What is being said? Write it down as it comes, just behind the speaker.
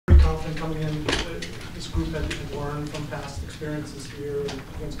Lonergan coming in, this group had learned from past experiences here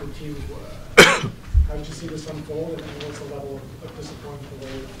against good teams. How did you see this unfold, and what's the level of disappointment the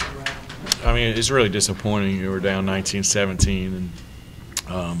way it went around? I mean, it's really disappointing. We were down 19-17, and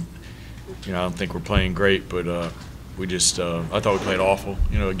I don't think we're playing great, but we just I thought we played awful.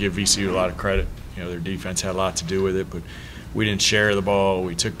 I give VCU a lot of credit. Their defense had a lot to do with it, but we didn't share the ball.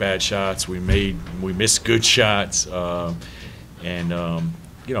 We took bad shots. We missed good shots, and a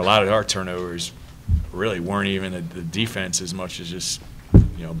lot of our turnovers really weren't even the defense as much as just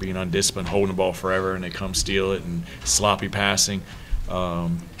being undisciplined, holding the ball forever, and they come steal it, and sloppy passing.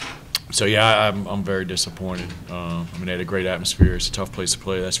 So yeah, I'm very disappointed. They had a great atmosphere. It's a tough place to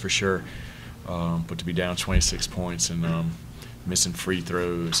play, that's for sure. But to be down 26 points and missing free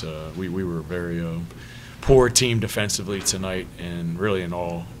throws, we were very poor team defensively tonight, and really in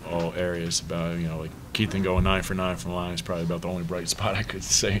all areas. About like Keithan going 9 for 9 from the line is probably about the only bright spot I could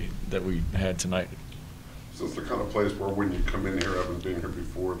say that we had tonight. So it's the kind of place where when you come in here, having been here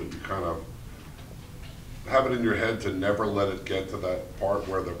before, that you kind of have it in your head to never let it get to that part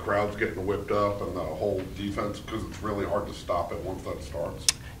where the crowd's getting whipped up and the whole defense, because it's really hard to stop it once that starts.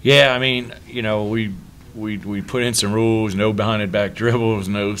 Yeah, we put in some rules: no behind the back dribbles,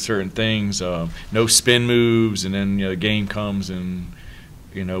 no certain things, no spin moves, and then the game comes and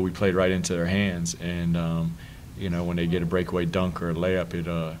we played right into their hands. And when they get a breakaway dunk or a layup, it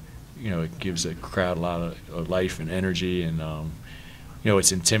gives the crowd a lot of life and energy, and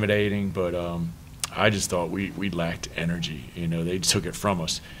it's intimidating. But I just thought we lacked energy. They took it from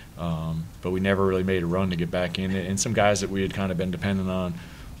us, but we never really made a run to get back in it. And some guys that we had kind of been dependent on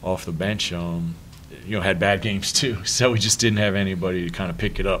off the bench, had bad games too. So we just didn't have anybody to kind of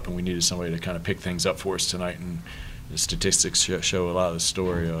pick it up, and we needed somebody to kind of pick things up for us tonight. And the statistics show a lot of the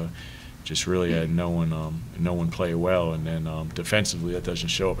story. Just really had no one play well, and then defensively that doesn't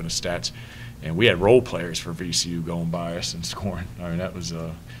show up in the stats. And we had role players for VCU going by us and scoring. That was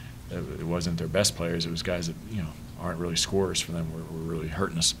it wasn't their best players. It was guys that aren't really scorers for them. Were really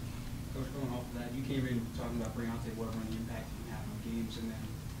hurting us. Coach, going off of that, you came in talking about Briante Weber and the impact he had on games, and then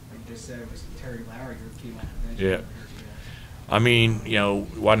like you just said, it was Terry Lowry who came off the bench. Yeah.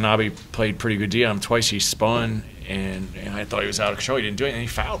 Watanabe played pretty good D on him twice. He spun, and I thought he was out of control. He didn't do anything. He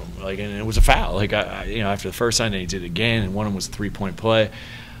fouled him, and it was a foul. After the first time, he did it again, and one of them was a three-point play.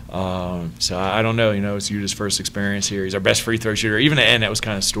 So I don't know. It's Utah's first experience here. He's our best free throw shooter. Even at the end, that was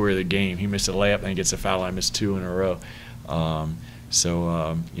kind of the story of the game. He missed a layup, and he gets a foul. I missed 2 in a row.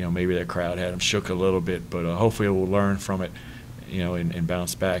 Maybe that crowd had him shook a little bit, but hopefully we'll learn from it, and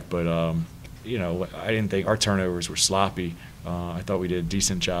bounce back. But I didn't think our turnovers were sloppy. I thought we did a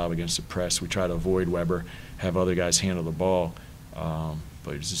decent job against the press. We tried to avoid Weber, have other guys handle the ball,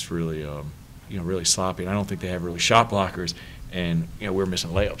 but it's just really, really sloppy. And I don't think they have really shot blockers, and we're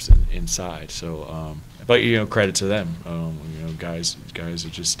missing layups inside. So, but credit to them. Guys are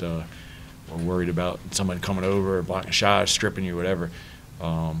just were worried about someone coming over, blocking a shot, stripping you, whatever.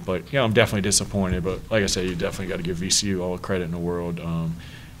 But I'm definitely disappointed. But like I said, you definitely got to give VCU all the credit in the world.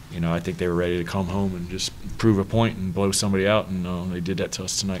 I think they were ready to come home and just prove a point and blow somebody out, and they did that to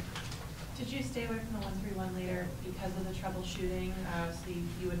us tonight. Did you stay away from the 1-3-1 later because of the troubleshooting, so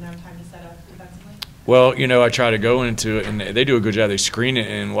you wouldn't have time to set up defensively? Well, I try to go into it, and they do a good job. They screen it,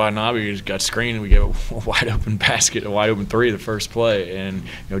 and Watanabe got screened, and we get a wide-open basket, a wide-open 3 the first play. And,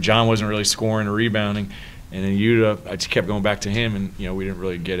 John wasn't really scoring or rebounding. And then Utah, I just kept going back to him, and, we didn't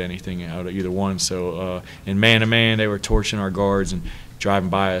really get anything out of either one. So, in man-to-man, they were torching our guards and driving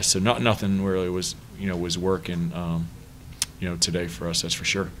by us. So nothing really was working, today for us, that's for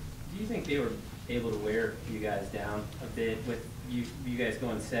sure. Do you think they were able to wear you guys down a bit with you guys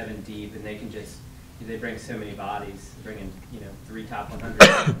going 7 deep, and they bring so many bodies, bringing 3 top 100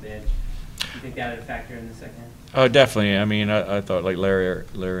 on the bench? Do you think that had a factor in the second half? Oh, definitely. I thought like Larry, I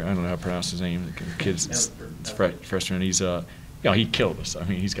don't know how to pronounce his name. The kid's freshman. He's he killed us.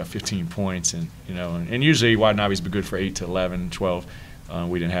 He's got 15 points, and and usually Watanabe's been good for 8 to 11, 12.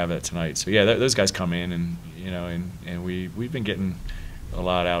 We didn't have that tonight. So yeah, those guys come in, and and we've been getting a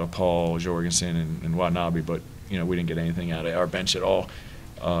lot out of Paul Jorgensen and Watanabe, but we didn't get anything out of our bench at all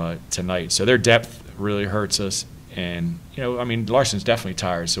tonight. So their depth really hurts us. And, Larson's definitely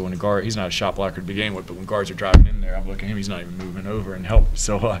tired. So when a guard, he's not a shot blocker to begin with, but when guards are driving in there, I'm looking at him, he's not even moving over and help.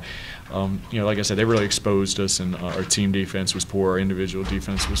 So, like I said, they really exposed us, and our team defense was poor, our individual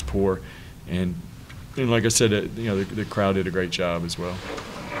defense was poor. And like I said, the crowd did a great job as well.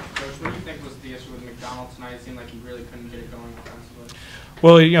 Coach, what do you think was the issue with McDonald tonight? It seemed like he really couldn't get it going offensively.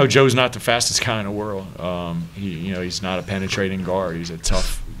 Well, Joe's not the fastest guy in the world. He's not a penetrating guard. He's a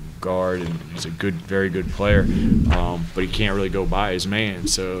tough guard, and he's a very good player, but he can't really go by his man.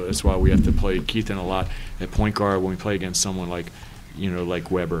 So that's why we have to play Keithan a lot at point guard when we play against someone like,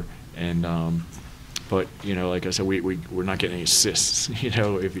 like Weber. And but like I said, we're not getting any assists. If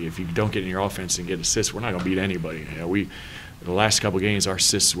you don't get in your offense and get assists, we're not going to beat anybody. The last couple of games, our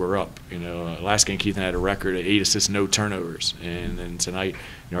assists were up. Last game Keithan had a record of 8 assists, no turnovers, and then tonight,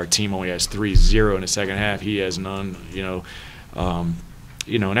 our team only has 3, 0 in the second half. He has none. And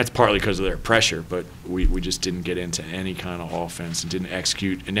that's partly because of their pressure, but we just didn't get into any kind of offense and didn't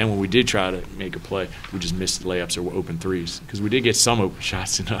execute. And then when we did try to make a play, we just missed layups or open threes, because we did get some open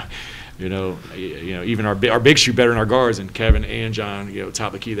shots. And even our big shoot better than our guards, and Kevin and John, top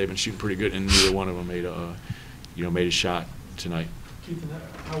of the key, they've been shooting pretty good, and neither one of them made a shot tonight. Keith,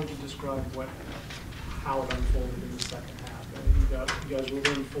 how would you describe how it unfolded in the second half? I mean, you guys were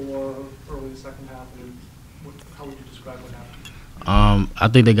winning 4 early in the second half, and how would you describe what happened? I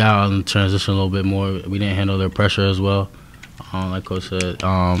think they got on transition a little bit more. We didn't handle their pressure as well. Like Coach said,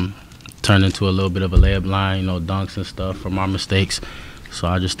 turned into a little bit of a layup line, dunks and stuff from our mistakes. So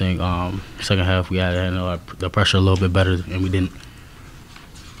I just think second half we had to handle the pressure a little bit better, and we didn't.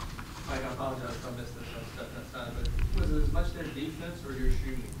 I apologize if I missed this. But was it as much their defense or your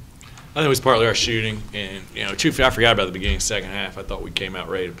shooting? I think it was partly our shooting, and truthfully, I forgot about the beginning of the second half. I thought we came out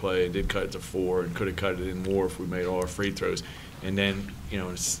ready to play, did cut it to 4, and could have cut it in more if we made all our free throws. And then, in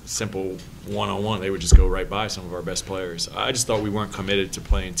a simple one-on-one, they would just go right by some of our best players. I just thought we weren't committed to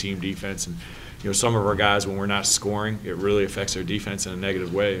playing team defense, and some of our guys, when we're not scoring, it really affects their defense in a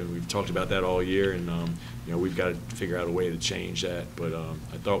negative way. We've talked about that all year, and we've got to figure out a way to change that. But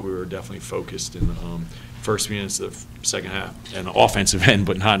I thought we were definitely focused in the first minutes of the second half, and the offensive end,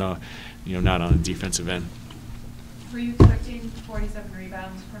 but not on the defensive end. Were you expecting 47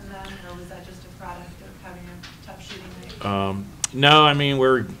 rebounds from them, or was that just a product of having a tough shooting night? No, I mean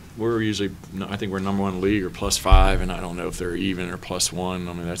we're usually, I think we're #1 in the league or +5, and I don't know if they're even or +1.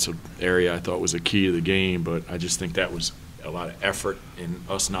 I mean that's an area I thought was a key to the game, but I just think that was a lot of effort in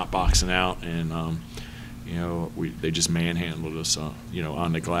us not boxing out, and they just manhandled us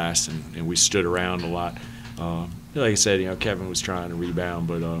on the glass, and we stood around a lot. Like I said, Kevin was trying to rebound,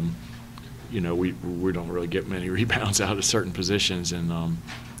 but we don't really get many rebounds out of certain positions, and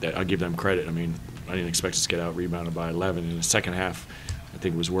I'll give them credit. I mean, I didn't expect us to get out rebounded by 11 in the second half. I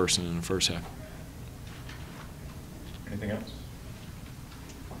think it was worse than in the first half. Anything else?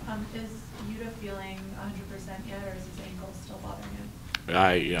 Is Yuta feeling 100% yet, or is his ankle still bothering him?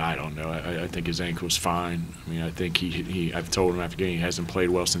 I don't know. I think his ankle's fine. I mean, I think I've told him after the game he hasn't played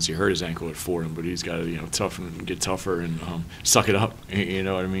well since he hurt his ankle at Fordham, but he's got to toughen and get tougher and suck it up. You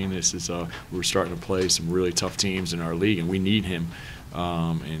know what I mean? This is we're starting to play some really tough teams in our league, and we need him.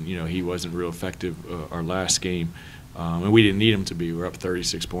 And he wasn't real effective our last game, and we didn't need him to be. We're up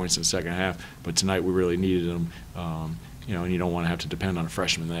 36 points in the second half, but tonight we really needed him. And you don't want to have to depend on a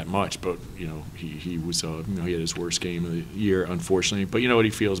freshman that much, but he was he had his worst game of the year, unfortunately. But he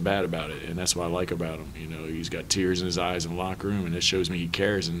feels bad about it, and that's what I like about him. He's got tears in his eyes in the locker room, and it shows me he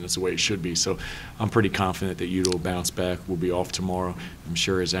cares, and that's the way it should be. So I'm pretty confident that Yuta will bounce back. We'll be off tomorrow. I'm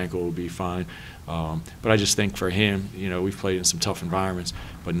sure his ankle will be fine. But I just think for him, we've played in some tough environments,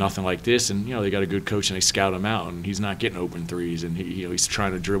 but nothing like this. And they got a good coach, and they scout him out, and he's not getting open threes, and he's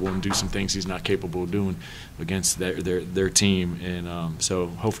trying to dribble and do some things he's not capable of doing against their team. And so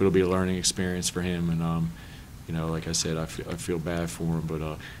hopefully it'll be a learning experience for him. And like I said, I feel bad for him,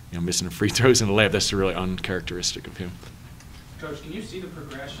 but missing the free throws in the lab, that's really uncharacteristic of him. Coach, can you see the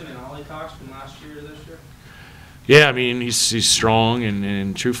progression in Ollie Cox from last year to this year? Yeah, I mean he's strong,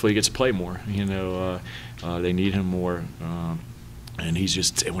 and truthfully he gets to play more. They need him more, and he's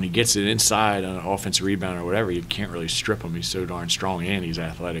just, when he gets it inside on an offensive rebound or whatever, you can't really strip him. He's so darn strong, and he's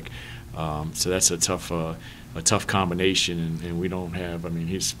athletic. So that's a tough combination, and we don't have. I mean,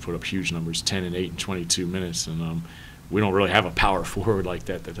 he's put up huge numbers, 10 and 8 in 22 minutes, and we don't really have a power forward like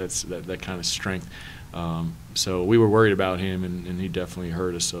that. That's that kind of strength. So we were worried about him, and he definitely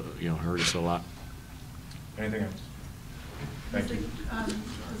hurt us. Hurt us a lot. Anything else? Thank you. Was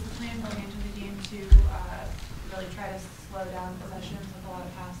the plan going into the game to really try to slow down possessions with a lot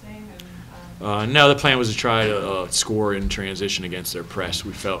of passing? No, the plan was to try to score in transition against their press.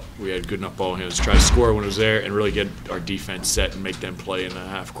 We felt we had good enough ball hands to try to score when it was there and really get our defense set and make them play in the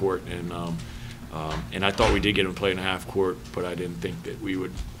half court. And I thought we did get them play in the half court, but I didn't think that we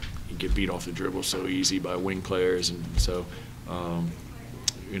would get beat off the dribble so easy by wing players. And so,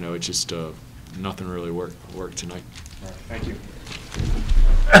 it just nothing really worked tonight. All right, thank you.